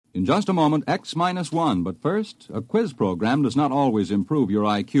In just a moment, X-1, but first, a quiz program does not always improve your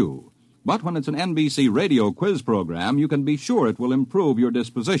IQ. But when it's an NBC radio quiz program, you can be sure it will improve your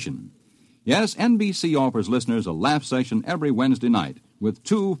disposition. Yes, NBC offers listeners a laugh session every Wednesday night with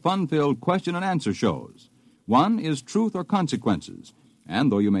 2 fun-filled question-and-answer shows. One is Truth or Consequences,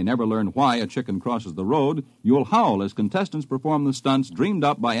 and though you may never learn why a chicken crosses the road, you'll howl as contestants perform the stunts dreamed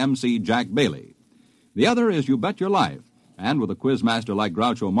up by MC Jack Bailey. The other is You Bet Your Life, and with a quizmaster like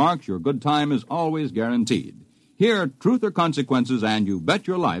Groucho Marx, your good time is always guaranteed. Hear Truth or Consequences and You Bet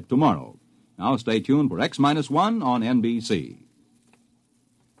Your Life tomorrow. Now stay tuned for X-1 on NBC.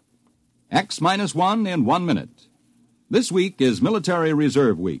 X-1 in 1 minute. This week is Military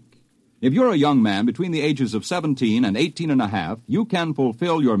Reserve Week. If you're a young man between the ages of 17 and 18 and a half, you can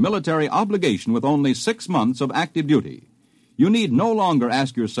fulfill your military obligation with only 6 months of active duty. You need no longer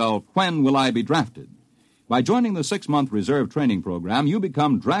ask yourself, when will I be drafted? By joining the 6-month reserve training program, you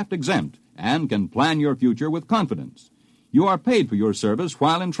become draft exempt and can plan your future with confidence. You are paid for your service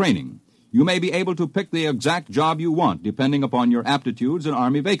while in training. You may be able to pick the exact job you want depending upon your aptitudes and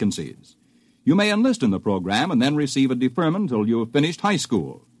Army vacancies. You may enlist in the program and then receive a deferment until you have finished high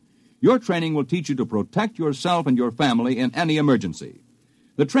school. Your training will teach you to protect yourself and your family in any emergency.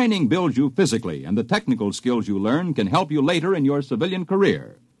 The training builds you physically, and the technical skills you learn can help you later in your civilian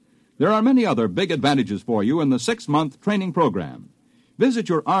career. There are many other big advantages for you in the 6-month training program. Visit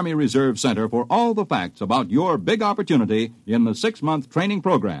your Army Reserve Center for all the facts about your big opportunity in the 6-month training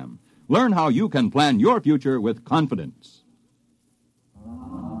program. Learn how you can plan your future with confidence.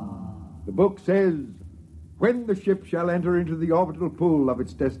 The book says, when the ship shall enter into the orbital pool of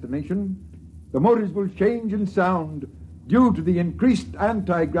its destination, the motors will change in sound due to the increased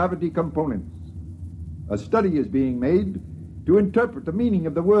anti-gravity components. A study is being made to interpret the meaning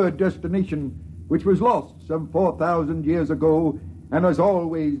of the word destination, which was lost some 4,000 years ago and has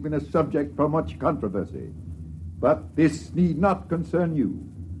always been a subject for much controversy. But this need not concern you.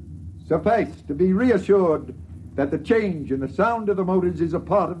 Suffice to be reassured that the change in the sound of the motors is a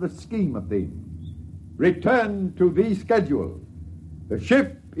part of the scheme of things. Return to the schedule. The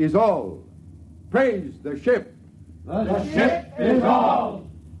ship is all. Praise the ship. The ship is all.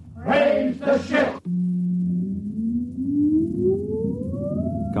 Praise the ship.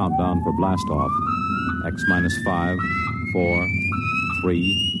 Countdown for blast off. X-5, 4,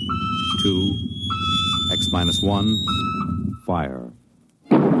 3, 2, X-1, fire.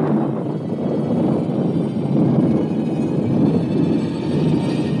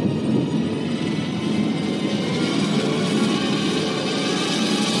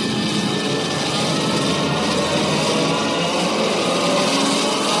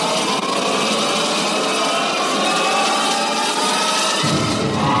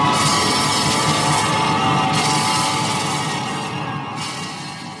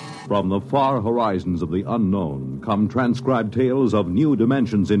 From the far horizons of the unknown come transcribed tales of new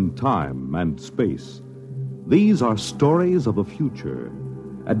dimensions in time and space. These are stories of the future,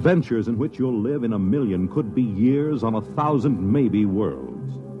 adventures in which you'll live in 1,000,000 could-be years on 1,000 maybe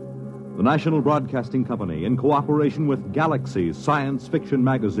worlds. The National Broadcasting Company, in cooperation with Galaxy Science Fiction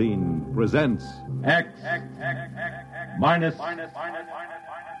Magazine, presents X-1.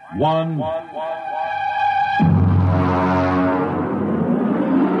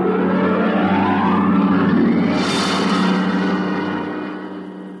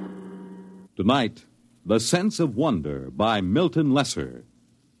 Tonight, The Sense of Wonder by Milton Lesser.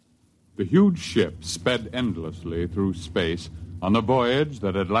 The huge ship sped endlessly through space on a voyage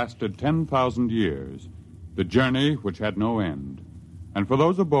that had lasted 10,000 years, the journey which had no end. And for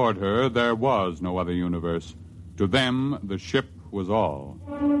those aboard her, there was no other universe. To them, the ship was all.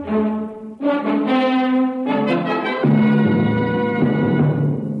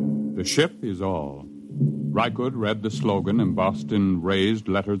 The ship is all. Rykud read the slogan embossed in raised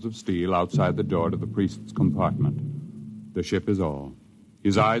letters of steel outside the door to the priest's compartment. The ship is all.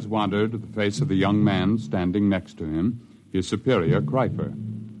 His eyes wandered to the face of the young man standing next to him, his superior, Kreifer.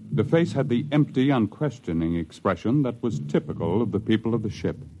 The face had the empty, unquestioning expression that was typical of the people of the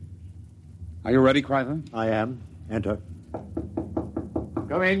ship. Are you ready, Kreifer? I am. Enter.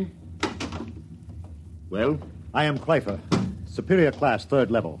 Come in. Well? I am Kreifer. Superior class, 3rd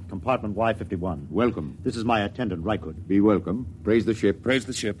level, compartment Y51. Welcome. This is my attendant, Rykud. Be welcome. Praise the ship. Praise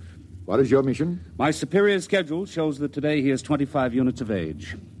the ship. What is your mission? My superior's schedule shows that today he is 25 units of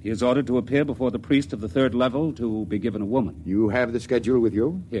age. He is ordered to appear before the priest of the 3rd level to be given a woman. You have the schedule with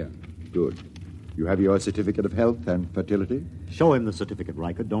you? Here. Good. You have your certificate of health and fertility? Show him the certificate,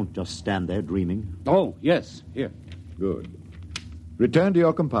 Rykud. Don't just stand there dreaming. Oh, yes. Here. Good. Return to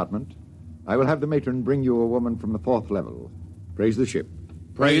your compartment. I will have the matron bring you a woman from the 4th level. Praise the ship.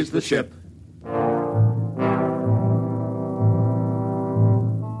 Praise the ship.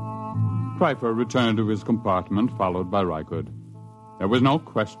 Kryper returned to his compartment, followed by Rykud. There was no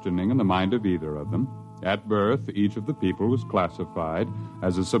questioning in the mind of either of them. At birth, each of the people was classified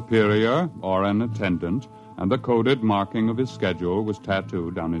as a superior or an attendant, and the coded marking of his schedule was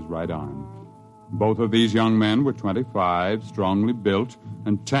tattooed on his right arm. Both of these young men were 25, strongly built,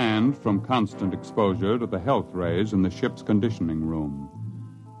 and tanned from constant exposure to the health rays in the ship's conditioning room.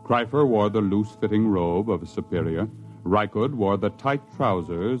 Kryper wore the loose-fitting robe of a superior. Rykud wore the tight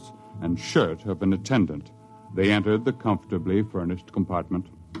trousers and shirt of an attendant. They entered the comfortably furnished compartment.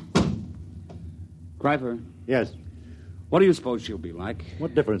 Kryper, Yes. what do you suppose she'll be like?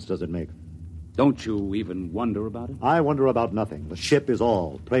 What difference does it make? Don't you even wonder about it? I wonder about nothing. The ship is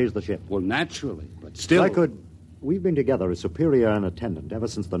all. Praise the ship. Well, naturally, but still... We've been together as superior and attendant ever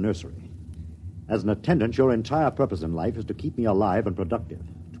since the nursery. As an attendant, your entire purpose in life is to keep me alive and productive,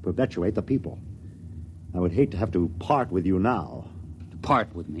 to perpetuate the people. I would hate to have to part with you now. To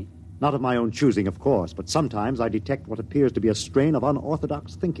part with me? Not of my own choosing, of course, but sometimes I detect what appears to be a strain of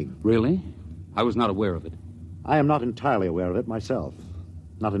unorthodox thinking. Really? I was not aware of it. I am not entirely aware of it myself.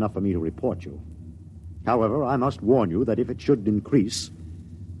 Not enough for me to report you. However, I must warn you that if it should increase,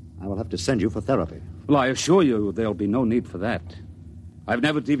 I will have to send you for therapy. Well, I assure you there'll be no need for that. I've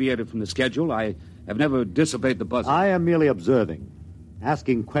never deviated from the schedule. I have never disobeyed the buzzer. I am merely observing,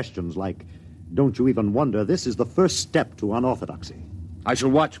 asking questions like, don't you even wonder this is the first step to unorthodoxy? I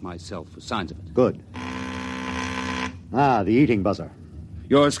shall watch myself for signs of it. Good. The eating buzzer.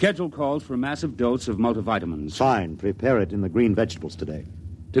 Your schedule calls for a massive dose of multivitamins. Fine. Prepare it in the green vegetables today.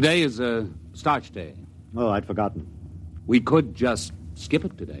 Today is a starch day. Oh, I'd forgotten. We could just skip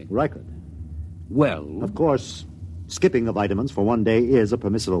it today. Rykud. Well... Of course, skipping the vitamins for one day is a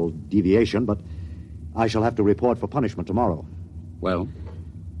permissible deviation, but I shall have to report for punishment tomorrow. Well?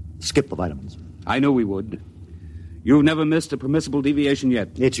 Skip the vitamins. I knew we would. You've never missed a permissible deviation yet.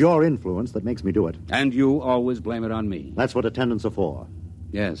 It's your influence that makes me do it. And you always blame it on me. That's what attendants are for.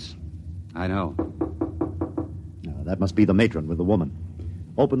 Yes, I know. That must be the matron with the woman.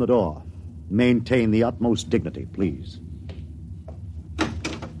 Open the door. Maintain the utmost dignity, please.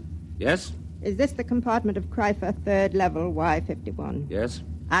 Yes? Is this the compartment of Kryper, third level, Y51? Yes.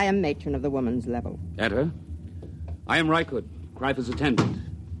 I am matron of the woman's level. Enter. I am Rykud, Kryper's attendant.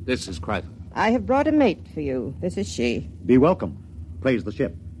 This is Kryper. I have brought a mate for you. This is she. Be welcome. Praise the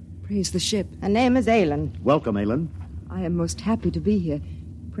ship. Praise the ship. Her name is Aylin. Welcome, Aylin. I am most happy to be here.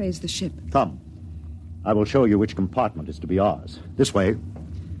 Praise the ship. Come. I will show you which compartment is to be ours. This way.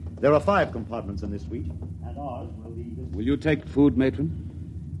 There are 5 compartments in this suite, and ours will be... Will you take food, matron?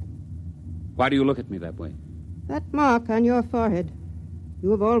 Why do you look at me that way? That mark on your forehead.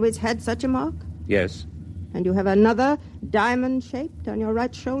 You have always had such a mark? Yes. And you have another diamond-shaped on your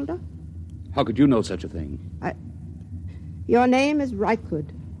right shoulder? How could you know such a thing? Your name is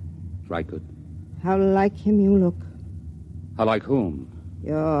Rykud. Rykud. How like him you look. How like whom?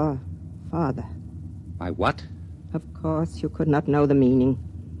 Your father. My what? Of course, you could not know the meaning.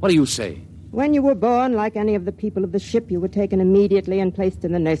 What do you say? When you were born, like any of the people of the ship, you were taken immediately and placed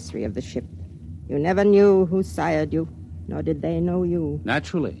in the nursery of the ship. You never knew who sired you, nor did they know you.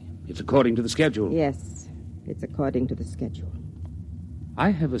 Naturally. It's according to the schedule. Yes, it's according to the schedule.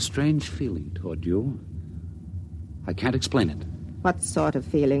 I have a strange feeling toward you. I can't explain it. What sort of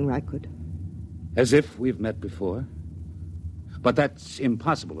feeling, Rykud? As if we've met before. But that's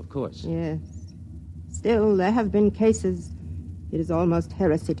impossible, of course. Yes. Still, there have been cases, it is almost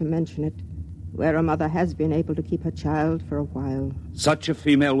heresy to mention it, where a mother has been able to keep her child for a while. Such a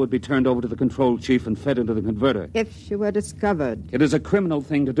female would be turned over to the control chief and fed into the converter. If she were discovered. It is a criminal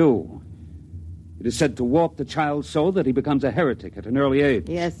thing to do. It is said to warp the child so that he becomes a heretic at an early age.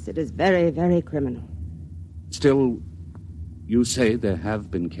 Yes, it is very, very criminal. Still, you say there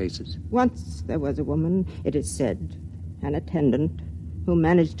have been cases? Once there was a woman, it is said, an attendant, who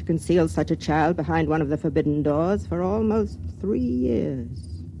managed to conceal such a child behind one of the forbidden doors for almost 3 years.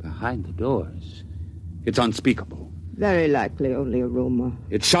 Behind the doors? It's unspeakable. Very likely only a rumor.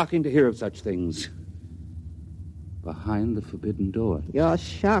 It's shocking to hear of such things. Behind the forbidden door. You're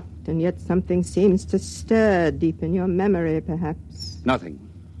shocked, and yet something seems to stir deep in your memory, perhaps. Nothing.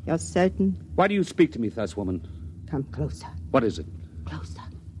 You're certain? Why do you speak to me thus, woman? Come closer. What is it? Closer.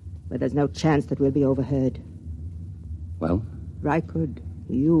 Where there's no chance that we'll be overheard. Well? Rykud,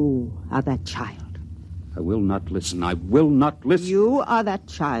 you are that child. I will not listen. I will not listen. You are that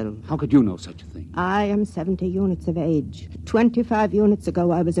child. How could you know such a thing? I am 70 units of age. 25 units ago,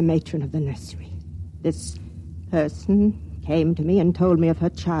 I was a matron of the nursery. This person came to me and told me of her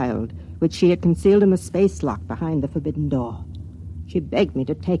child, which she had concealed in the space lock behind the forbidden door. She begged me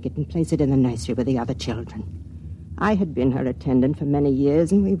to take it and place it in the nursery with the other children. I had been her attendant for many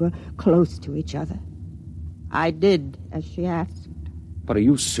years, and we were close to each other. I did as she asked. But are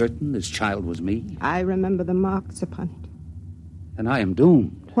you certain this child was me? I remember the marks upon it. And I am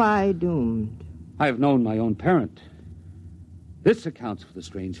doomed. Why doomed? I have known my own parent. This accounts for the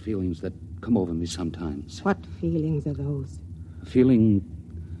strange feelings that come over me sometimes. What feelings are those?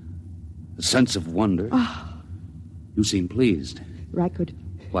 A sense of wonder. Oh. You seem pleased. Rykud.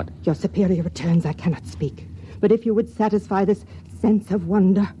 What? Your superior returns. I cannot speak. But if you would satisfy this sense of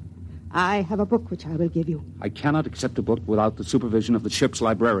wonder, I have a book which I will give you. I cannot accept a book without the supervision of the ship's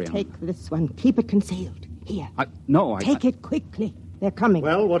librarian. Take this one. Keep it concealed. Here. Take it quickly. They're coming.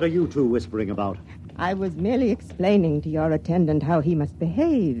 Well, what are you two whispering about? I was merely explaining to your attendant how he must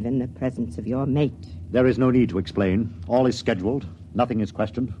behave in the presence of your mate. There is no need to explain. All is scheduled. Nothing is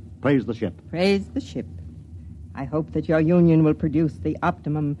questioned. Praise the ship. Praise the ship. I hope that your union will produce the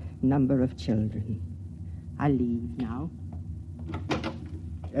optimum number of children. I leave now.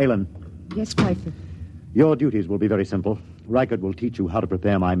 Aylin. Yes, Pfeiffer. Your duties will be very simple. Reichert will teach you how to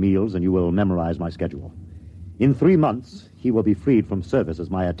prepare my meals, and you will memorize my schedule. In 3 months, he will be freed from service as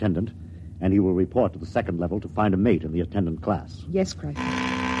my attendant, and he will report to the second level to find a mate in the attendant class. Yes,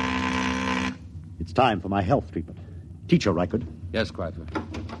 Pfeiffer. It's time for my health treatment. Teacher Reichert. Yes, Pfeiffer.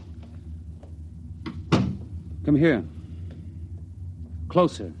 Come here.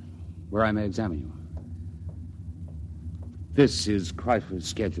 Closer, where I may examine you. This is Kreifer's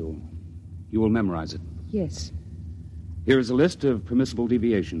schedule. You will memorize it. Yes. Here is a list of permissible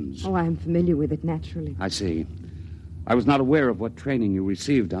deviations. Oh, I am familiar with it, naturally. I see. I was not aware of what training you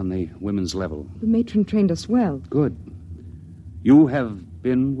received on the women's level. The matron trained us well. Good. You have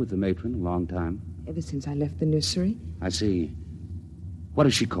been with the matron a long time? Ever since I left the nursery. I see. What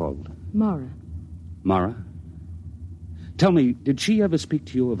is she called? Mara. Mara? Tell me, did she ever speak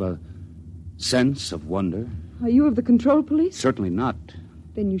to you of a sense of wonder? Are you of the control police? Certainly not.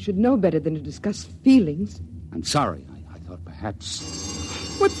 Then you should know better than to discuss feelings. I'm sorry. I thought perhaps...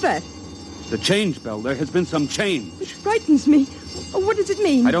 What's that? The change bell. There has been some change. It frightens me. Oh, what does it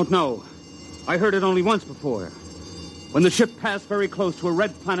mean? I don't know. I heard it only once before. When the ship passed very close to a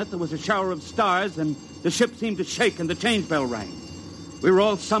red planet, there was a shower of stars, and the ship seemed to shake, and the change bell rang. We were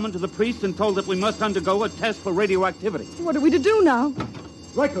all summoned to the priest and told that we must undergo a test for radioactivity. What are we to do now?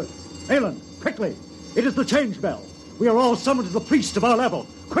 Reichert, Aylin, quickly. It is the change bell. We are all summoned to the priest of our level.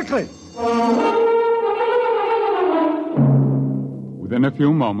 Quickly! Within a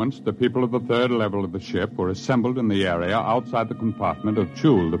few moments, the people of the third level of the ship were assembled in the area outside the compartment of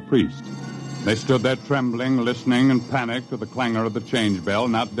Chul, the priest. They stood there trembling, listening in panic to the clangor of the change bell,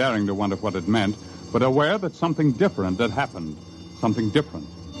 not daring to wonder what it meant, but aware that something different had happened. Something different.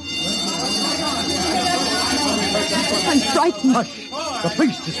 I'm frightened. Hush! The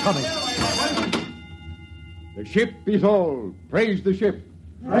priest is coming. The ship is all. Praise the ship.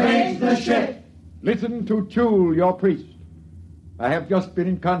 Praise the ship. Listen to Chul, your priest. I have just been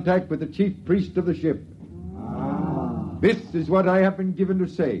in contact with the chief priest of the ship. This is what I have been given to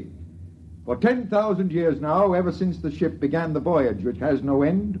say. For 10,000 years now, ever since the ship began the voyage, which has no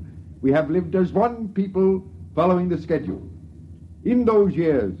end, we have lived as one people following the schedule. In those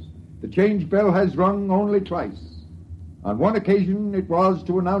years, the change bell has rung only twice. On one occasion, it was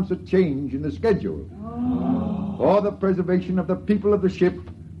to announce a change in the schedule for the preservation of the people of the ship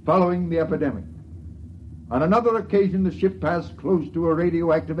following the epidemic. On another occasion, the ship passed close to a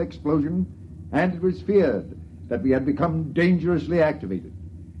radioactive explosion, and it was feared that we had become dangerously activated.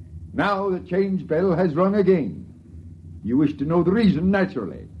 Now the change bell has rung again. You wish to know the reason,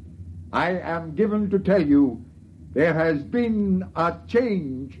 naturally. I am given to tell you there has been a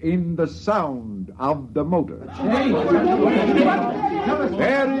change in the sound of the motor.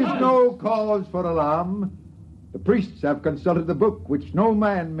 There is no cause for alarm. The priests have consulted the book, which no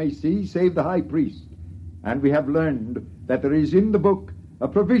man may see save the high priest. And we have learned that there is in the book a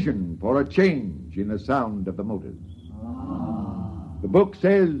provision for a change in the sound of the motors. The book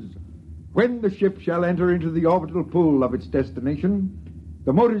says, when the ship shall enter into the orbital pool of its destination,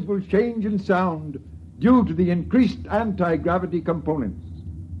 the motors will change in sound due to the increased anti-gravity components.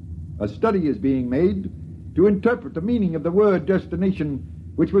 A study is being made to interpret the meaning of the word destination,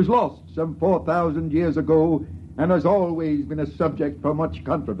 which was lost some 4,000 years ago and has always been a subject for much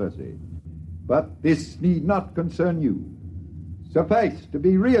controversy. But this need not concern you. Suffice to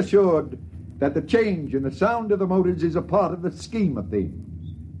be reassured that the change in the sound of the motors is a part of the scheme of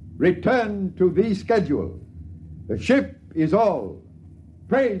things. Return to the schedule. The ship is all.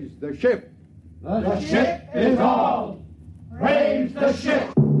 Praise the ship. The ship is all. Praise the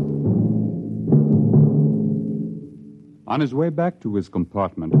ship. On his way back to his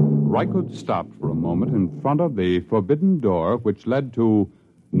compartment, Rykud stopped for a moment in front of the forbidden door which led to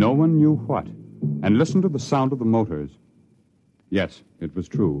no one knew what, and listened to the sound of the motors. Yes, it was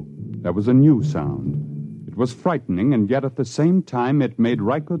true. There was a new sound. It was frightening, and yet at the same time it made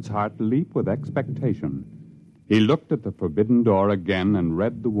Rykud's heart leap with expectation. He looked at the forbidden door again and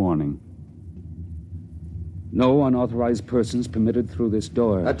read the warning. No unauthorized persons permitted through this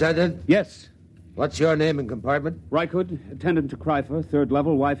door. Attendant? Yes. What's your name and compartment? Rykud, attendant to Kryfer, third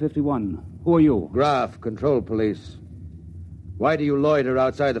level, Y51. Who are you? Graf, control police. Why do you loiter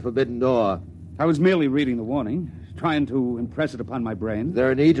outside the forbidden door? I was merely reading the warning, trying to impress it upon my brain. Is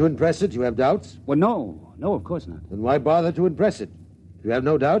there a need to impress it? You have doubts? Well, no. No, of course not. Then why bother to impress it? If you have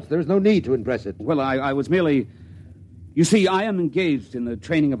no doubts, there is no need to impress it. Well, I was merely... You see, I am engaged in the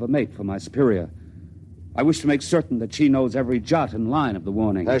training of a mate for my superior. I wish to make certain that she knows every jot and line of the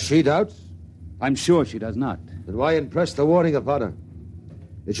warning. Has she doubts? I'm sure she does not. Then why impress the warning upon her?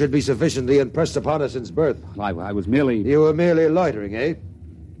 It should be sufficiently impressed upon her since birth. I was merely... You were merely loitering, eh?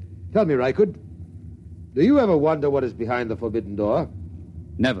 Tell me, Rykud, do you ever wonder what is behind the forbidden door?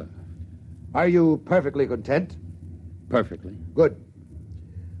 Never. Are you perfectly content? Perfectly. Good.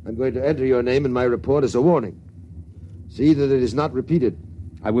 I'm going to enter your name in my report as a warning. See that it is not repeated.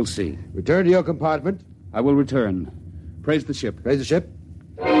 I will see. Return to your compartment. I will return. Praise the ship. Praise the ship.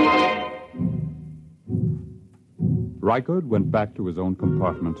 Rykud went back to his own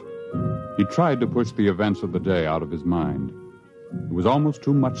compartment. He tried to push the events of the day out of his mind. It was almost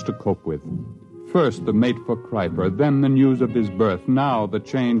too much to cope with. First, the mate for Kryper, then the news of his birth, now the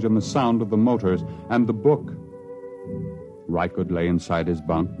change in the sound of the motors, and the book. Rykud lay inside his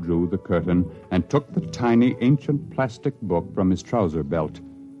bunk, drew the curtain, and took the tiny, ancient plastic book from his trouser belt.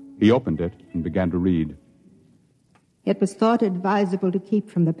 He opened it and began to read. It was thought advisable to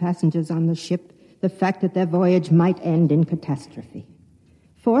keep from the passengers on the ship the fact that their voyage might end in catastrophe.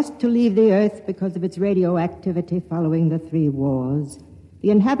 Forced to leave the Earth because of its radioactivity following the 3 wars,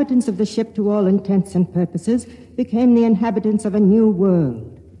 the inhabitants of the ship, to all intents and purposes, became the inhabitants of a new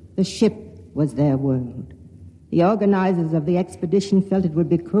world. The ship was their world. The organizers of the expedition felt it would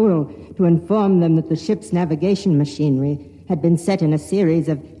be cruel to inform them that the ship's navigation machinery had been set in a series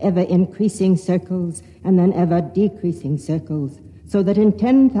of ever-increasing circles and then ever-decreasing circles, so that in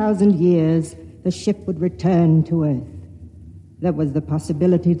 10,000 years the ship would return to Earth. There was the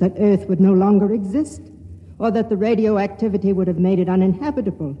possibility that Earth would no longer exist, or that the radioactivity would have made it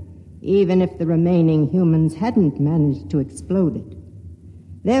uninhabitable, even if the remaining humans hadn't managed to explode it.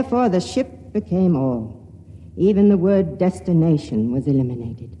 Therefore, the ship became all. Even the word destination was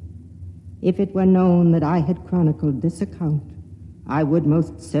eliminated. If it were known that I had chronicled this account, I would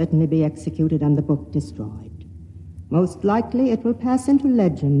most certainly be executed and the book destroyed. Most likely it will pass into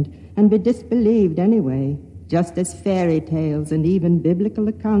legend and be disbelieved anyway, just as fairy tales and even biblical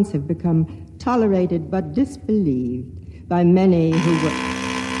accounts have become tolerated but disbelieved by many who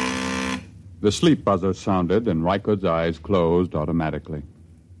were... The sleep buzzer sounded, and Rykud's eyes closed automatically.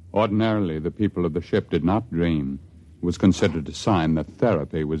 Ordinarily, the people of the ship did not dream. It was considered a sign that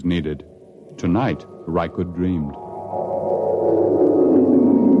therapy was needed. Tonight, Rykud dreamed.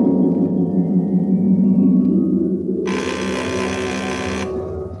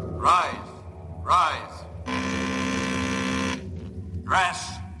 Rise.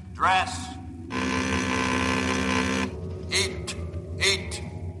 Dress. Eat.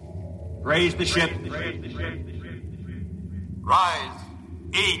 Raise the ship. Rise.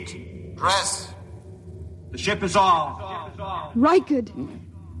 Eat. Dress. The ship is all. Rykud.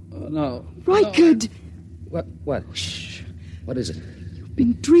 No. Rykud. No. What? Shh. What is it? You've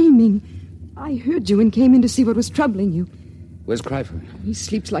been dreaming. I heard you and came in to see what was troubling you. Where's Kryfer? He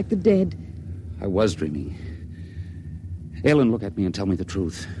sleeps like the dead. I was dreaming. Ellen, look at me and tell me the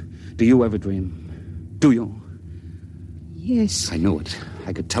truth. Do you ever dream? Do you? Yes. I knew it.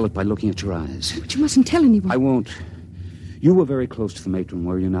 I could tell it by looking at your eyes. But you mustn't tell anyone. I won't. You were very close to the matron,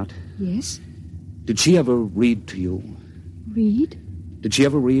 were you not? Yes. Did she ever read to you? Read? Did she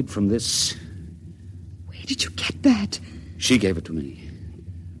ever read from this? Where did you get that? She gave it to me.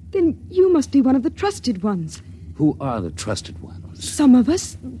 Then you must be one of the trusted ones. Who are the trusted ones? Some of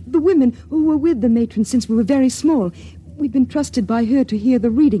us, the women who were with the matron since we were very small. We've been trusted by her to hear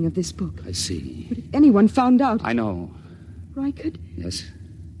the reading of this book. I see. But if anyone found out... I know. Rykud? Yes?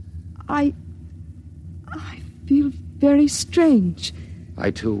 I feel very strange.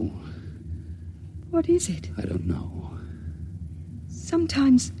 I, too. What is it? I don't know.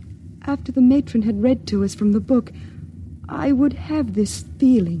 Sometimes, after the matron had read to us from the book, I would have this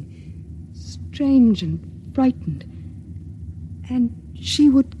feeling, strange and frightened. And she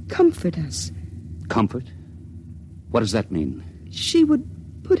would comfort us. Comfort? What does that mean? She would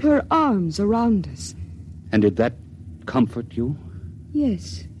put her arms around us. And did that comfort you?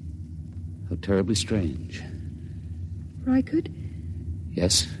 Yes. How terribly strange. Rykard,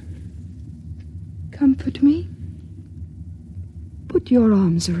 Yes? comfort me. Put your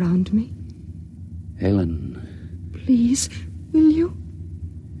arms around me. Helen. Please, will you?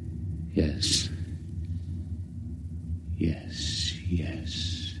 Yes. Yes,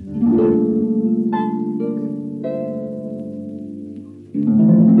 yes.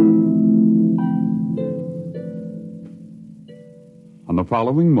 On the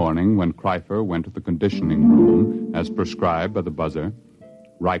following morning, when Kreifer went to the conditioning room, as prescribed by the buzzer,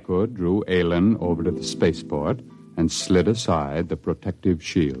 Rykard drew Aylin over to the spaceport and slid aside the protective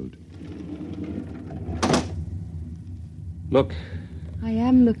shield. Look. I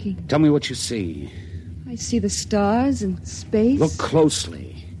am looking. Tell me what you see. I see the stars and space. Look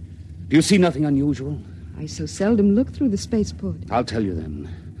closely. Do you see nothing unusual? I so seldom look through the spaceport. I'll tell you then.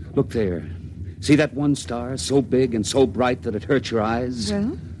 Look there. See that one star, so big and so bright that it hurts your eyes?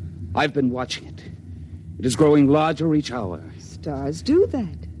 Well? I've been watching it. It is growing larger each hour. Stars do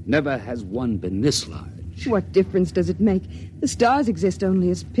that. Never has one been this large. What difference does it make? The stars exist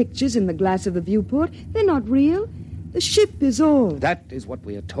only as pictures in the glass of the viewport. They're not real. The ship is all. That is what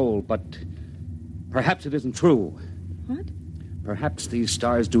we are told, but perhaps it isn't true. What? Perhaps these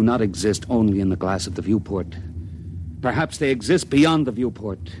stars do not exist only in the glass of the viewport. Perhaps they exist beyond the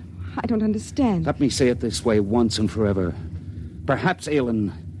viewport. I don't understand. Let me say it this way once and forever. Perhaps,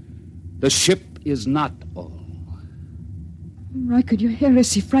 Aylin, the ship is not all. Rykard, your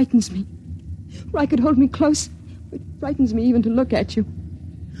heresy frightens me. Rykard, hold me close. It frightens me even to look at you.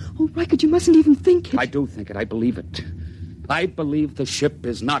 Oh, Rykard, you mustn't even think it. I do think it. I believe it. I believe the ship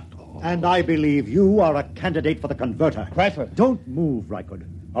is not all. And I believe you are a candidate for the converter. Kreifer. Don't move, Rykard,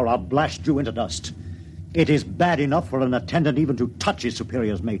 or I'll blast you into dust. It is bad enough for an attendant even to touch his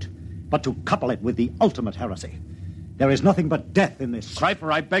superior's mate, but to couple it with the ultimate heresy. There is nothing but death in this.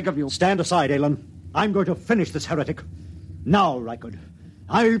 Kreifer, I beg of you. Stand aside, Aylin. I'm going to finish this heretic. Now, Rykard.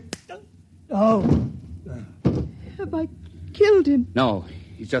 Have I killed him? No,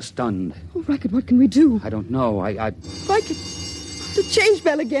 he's just stunned. Oh, Rykard, what can we do? I don't know. Rykard, the change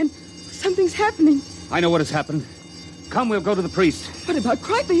bell again. Something's happening. I know what has happened. Come, we'll go to the priest. What about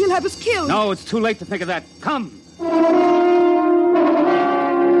Kreifer? He'll have us killed. No, it's too late to think of that. Come.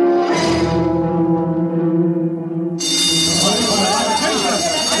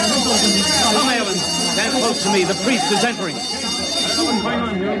 Come, Aylin. Stand close to me. The priest is entering.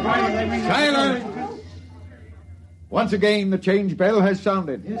 Silence! Once again, the change bell has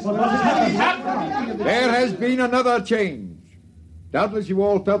sounded. There has been another change. Doubtless you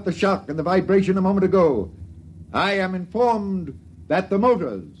all felt the shock and the vibration a moment ago. I am informed that the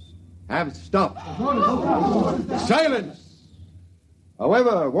motors have stopped. Silence!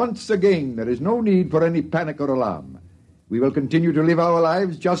 However, once again, there is no need for any panic or alarm. We will continue to live our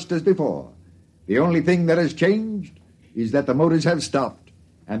lives just as before. The only thing that has changed is that the motors have stopped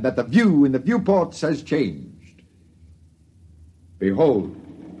and that the view in the viewports has changed. Behold.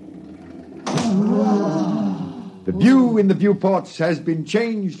 The view in the viewports has been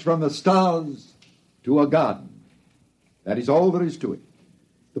changed from the stars to a garden. That is all there is to it.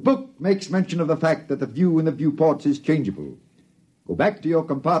 The book makes mention of the fact that the view in the viewports is changeable. Go back to your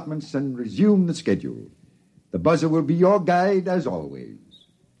compartments and resume the schedule. The buzzer will be your guide as always.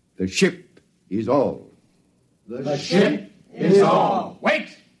 The ship is all. The ship is all.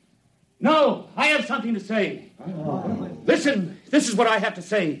 Wait! No, I have something to say. Listen, this is what I have to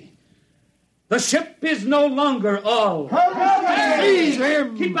say. The ship is no longer all. Seize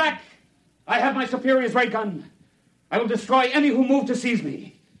him! Keep back! I have my superior's ray gun. I will destroy any who move to seize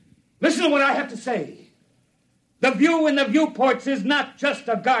me. Listen to what I have to say. The view in the viewports is not just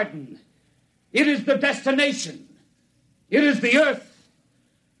a garden. It is the destination. It is the earth.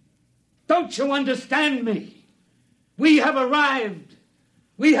 Don't you understand me? We have arrived.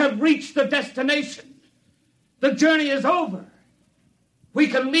 We have reached the destination. The journey is over. We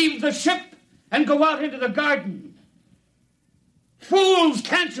can leave the ship and go out into the garden. Fools,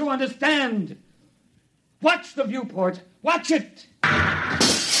 can't you understand? Watch the viewport. Watch it.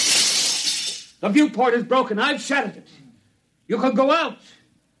 The viewport is broken. I've shattered it. You can go out.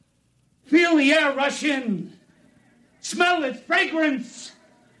 Feel the air rush in. Smell its fragrance.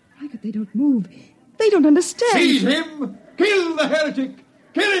 Rykard, they don't move. They don't understand. Seize him! Kill the heretic!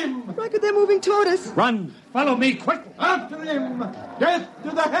 Kill him! Rykard, they're moving toward us. Run. Follow me quickly. After him! Death to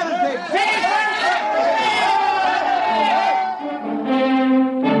the heretic!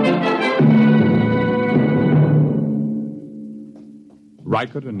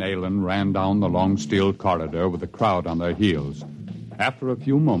 Reichert and Aylin ran down the long steel corridor with the crowd on their heels. After a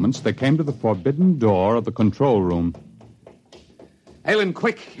few moments, they came to the forbidden door of the control room. Aylin,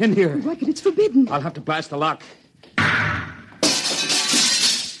 quick, in here. Reichert, it's forbidden. I'll have to blast the lock.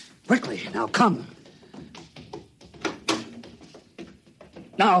 Quickly, now come.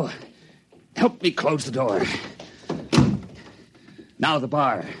 Now, help me close the door. Now the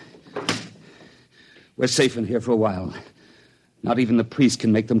bar. We're safe in here for a while. Not even the priest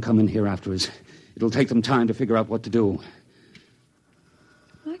can make them come in here after us. It'll take them time to figure out what to do.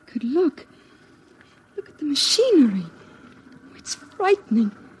 Reichert, look. Look at the machinery. It's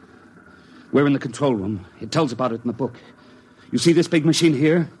frightening. We're in the control room. It tells about it in the book. You see this big machine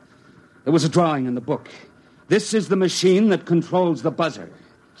here? There was a drawing in the book. This is the machine that controls the buzzer.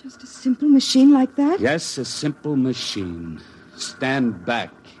 Just a simple machine like that? Yes, a simple machine. Stand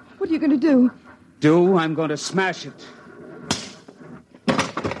back. What are you going to do? I'm going to smash it.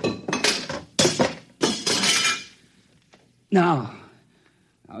 Now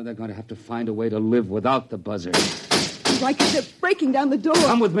they're going to have to find a way to live without the buzzer. Reichert, they're breaking down the door.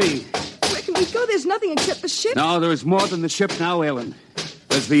 Come with me. Where can we go? There's nothing except the ship. No, there's more than the ship now, Aylin.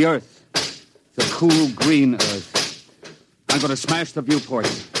 There's the Earth. The cool green Earth. I'm going to smash the viewport.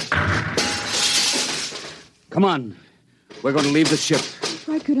 Come on. We're going to leave the ship.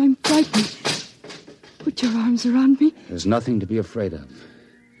 Reichert, I'm frightened. Put your arms around me. There's nothing to be afraid of.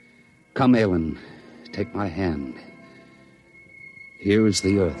 Come, Aylin. Take my hand. Here is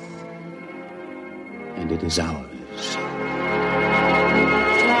the Earth. And it is ours.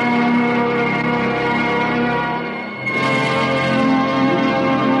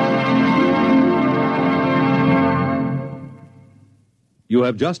 You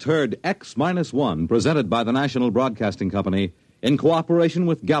have just heard X-1, presented by the National Broadcasting Company in cooperation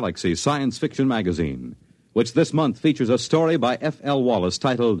with Galaxy Science Fiction Magazine, which this month features a story by F.L. Wallace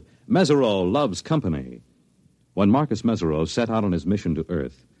titled Mesereau Loves Company. When Marcus Mesereau set out on his mission to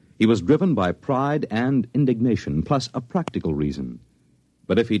Earth, he was driven by pride and indignation, plus a practical reason.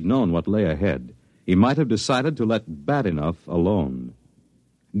 But if he'd known what lay ahead, he might have decided to let bad enough alone.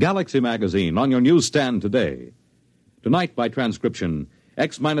 Galaxy Magazine on your newsstand today. Tonight, by transcription,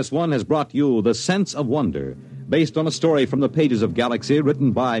 X-1 has brought you The Sense of Wonder, based on a story from the pages of Galaxy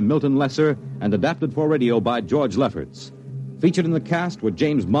written by Milton Lesser and adapted for radio by George Lefferts. Featured in the cast were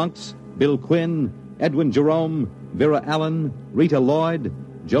James Monks, Bill Quinn, Edwin Jerome, Vera Allen, Rita Lloyd,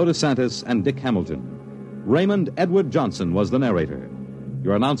 Joe DeSantis, and Dick Hamilton. Raymond Edward Johnson was the narrator.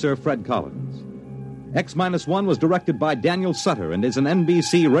 Your announcer, Fred Collins. X-1 was directed by Daniel Sutter and is an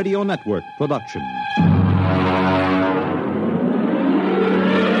NBC Radio Network production.